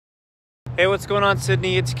Hey, what's going on,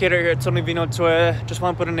 Cydney? It's Kade here at Divino. Just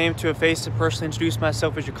want to put a name to a face to personally introduce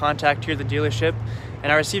myself as your contact here at the dealership.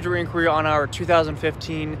 And I received a inquiry on our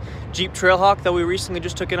 2015 Jeep Trailhawk that we recently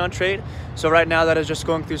just took in on trade. So right now that is just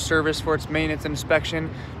going through service for its maintenance and inspection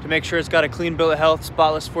to make sure it's got a clean bill of health,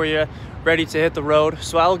 spotless for you, ready to hit the road.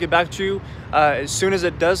 So I will get back to you as soon as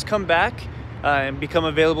it does come back and become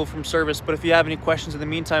available from service. But if you have any questions in the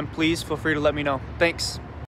meantime, please feel free to let me know. Thanks.